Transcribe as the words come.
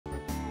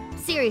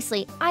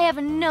Seriously, I have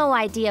no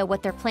idea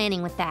what they're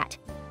planning with that.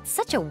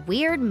 Such a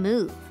weird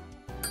move.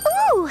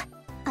 Ooh!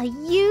 A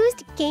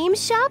used game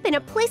shop in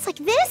a place like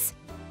this?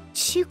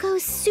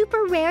 Chuko's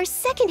super rare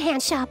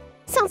secondhand shop.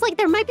 Sounds like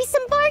there might be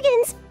some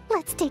bargains.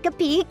 Let's take a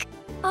peek.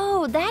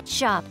 Oh, that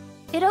shop.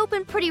 It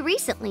opened pretty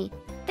recently.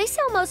 They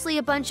sell mostly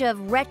a bunch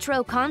of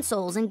retro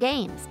consoles and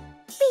games.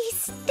 Be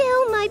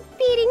still, my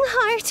beating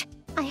heart.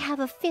 I have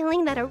a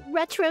feeling that a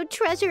retro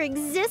treasure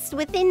exists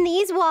within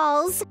these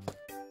walls.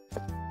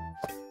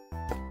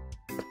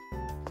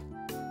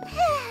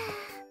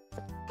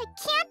 I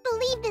can't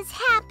believe this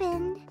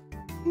happened.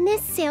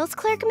 Miss Sales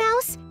Clerk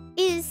Mouse,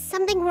 is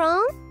something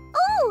wrong?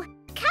 Oh,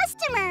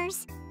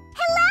 customers!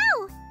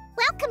 Hello!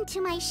 Welcome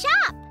to my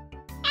shop.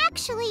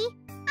 Actually,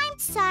 I'm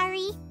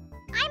sorry.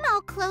 I'm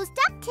all closed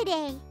up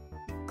today.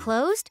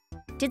 Closed?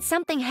 Did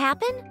something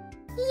happen?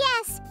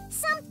 Yes,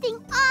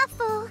 something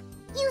awful.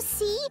 You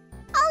see,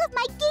 all of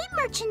my game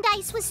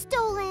merchandise was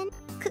stolen.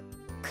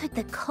 Could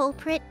the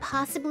culprit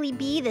possibly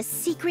be the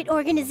secret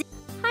organization?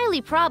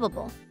 Highly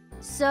probable.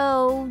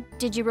 So,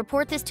 did you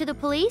report this to the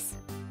police?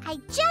 I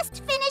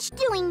just finished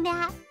doing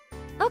that.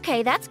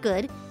 Okay, that's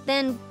good.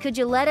 Then could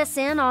you let us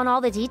in on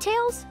all the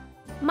details?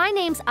 My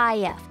name's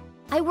IF.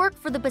 I work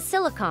for the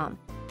Basilicom.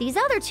 These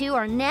other two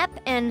are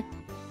Neptune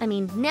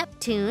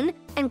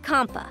and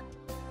Compa.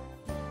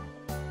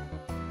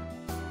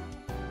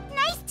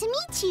 Nice to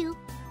meet you.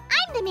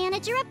 I'm the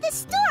manager of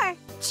this store,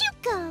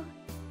 Chuko.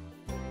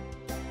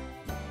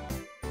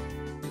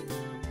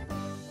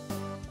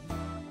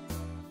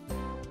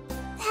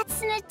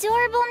 That's an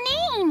adorable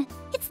name.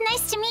 It's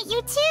nice to meet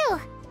you too.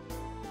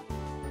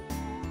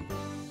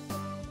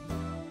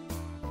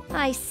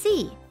 I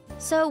see.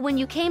 So when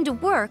you came to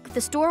work,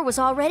 the store was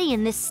already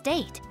in this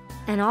state.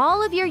 And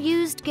all of your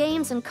used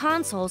games and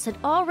consoles had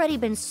already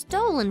been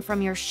stolen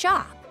from your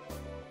shop.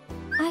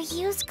 Are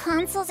used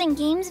consoles and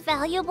games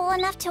valuable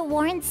enough to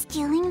warrant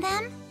stealing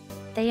them?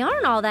 They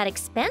aren't all that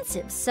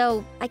expensive,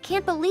 so I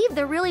can't believe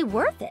they're really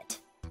worth it.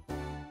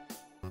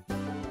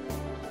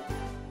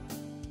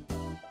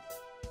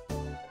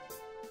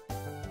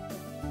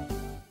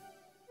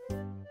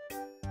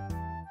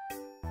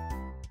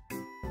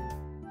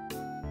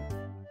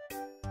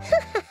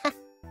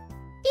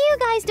 You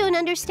guys don't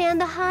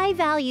understand the high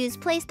values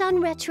placed on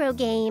retro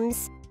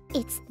games.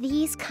 It's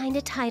these kind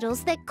of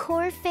titles that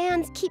core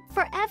fans keep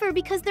forever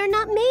because they're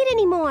not made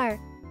anymore.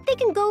 They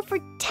can go for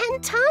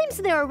 10 times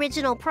their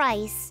original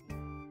price.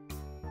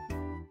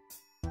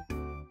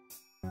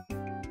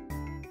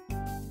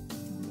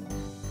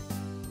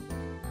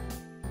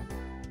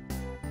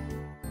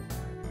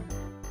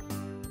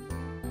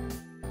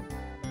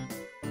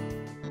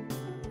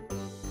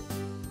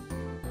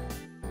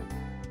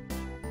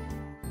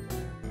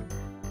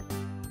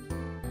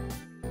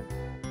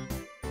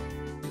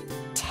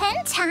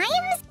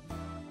 Times?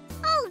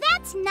 Oh,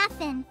 that's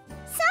nothing.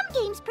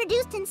 Some games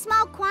produced in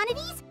small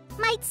quantities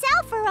might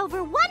sell for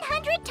over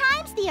 100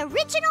 times the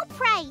original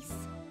price.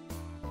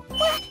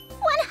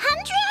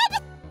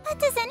 100? But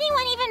does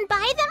anyone even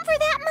buy them for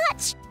that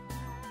much?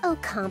 Oh,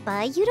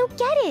 Compa, you don't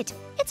get it.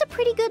 It's a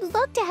pretty good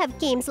look to have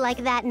games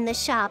like that in the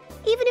shop,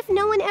 even if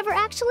no one ever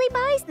actually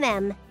buys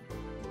them.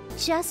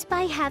 Just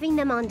by having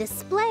them on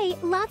display,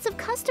 lots of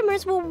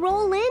customers will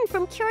roll in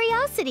from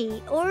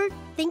curiosity or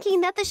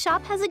thinking that the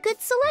shop has a good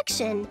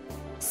selection.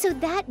 So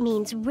that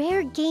means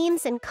rare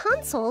games and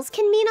consoles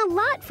can mean a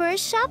lot for a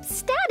shop's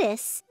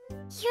status.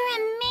 You're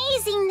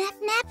amazing,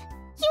 Nep.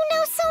 You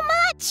know so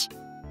much!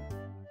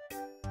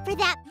 For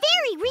that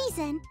very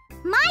reason,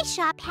 my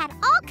shop had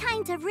all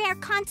kinds of rare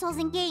consoles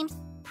and games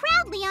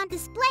proudly on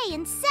display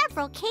in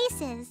several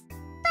cases.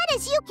 But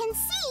as you can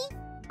see,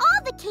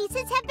 all the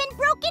cases have been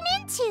broken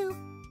into,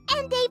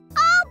 and they've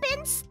all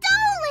been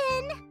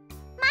stolen!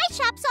 My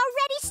shop's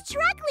already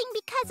struggling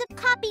because of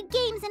copied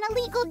games and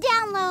illegal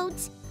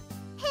downloads.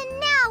 And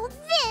now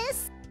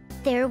this!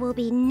 There will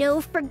be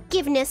no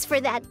forgiveness for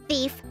that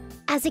thief.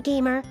 As a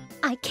gamer,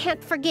 I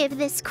can't forgive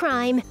this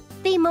crime.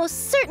 They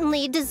most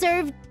certainly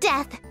deserve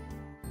death.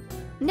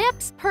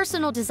 Nep's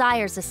personal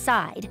desires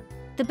aside,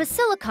 the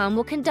Basilicom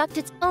will conduct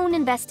its own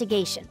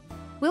investigation.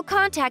 We'll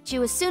contact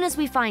you as soon as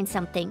we find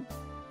something.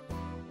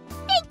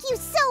 Thank you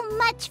so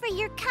much for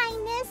your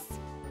kindness.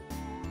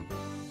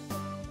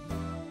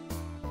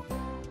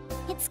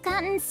 It's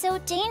gotten so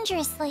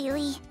dangerous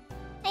lately.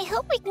 I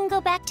hope we can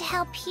go back to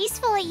how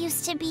peaceful it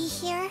used to be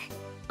here.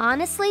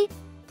 Honestly,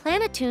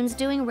 Planetoon's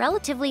doing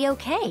relatively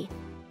okay.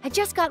 I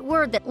just got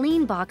word that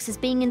Leanbox is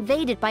being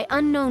invaded by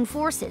unknown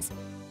forces.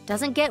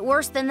 Doesn't get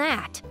worse than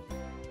that.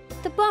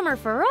 The bummer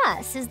for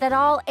us is that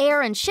all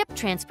air and ship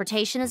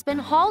transportation has been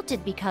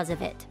halted because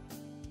of it.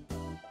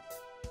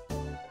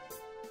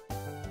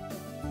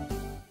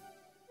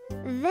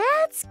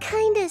 That's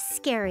kinda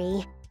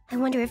scary. I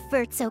wonder if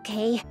Vert's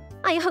okay.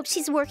 I hope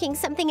she's working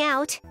something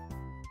out.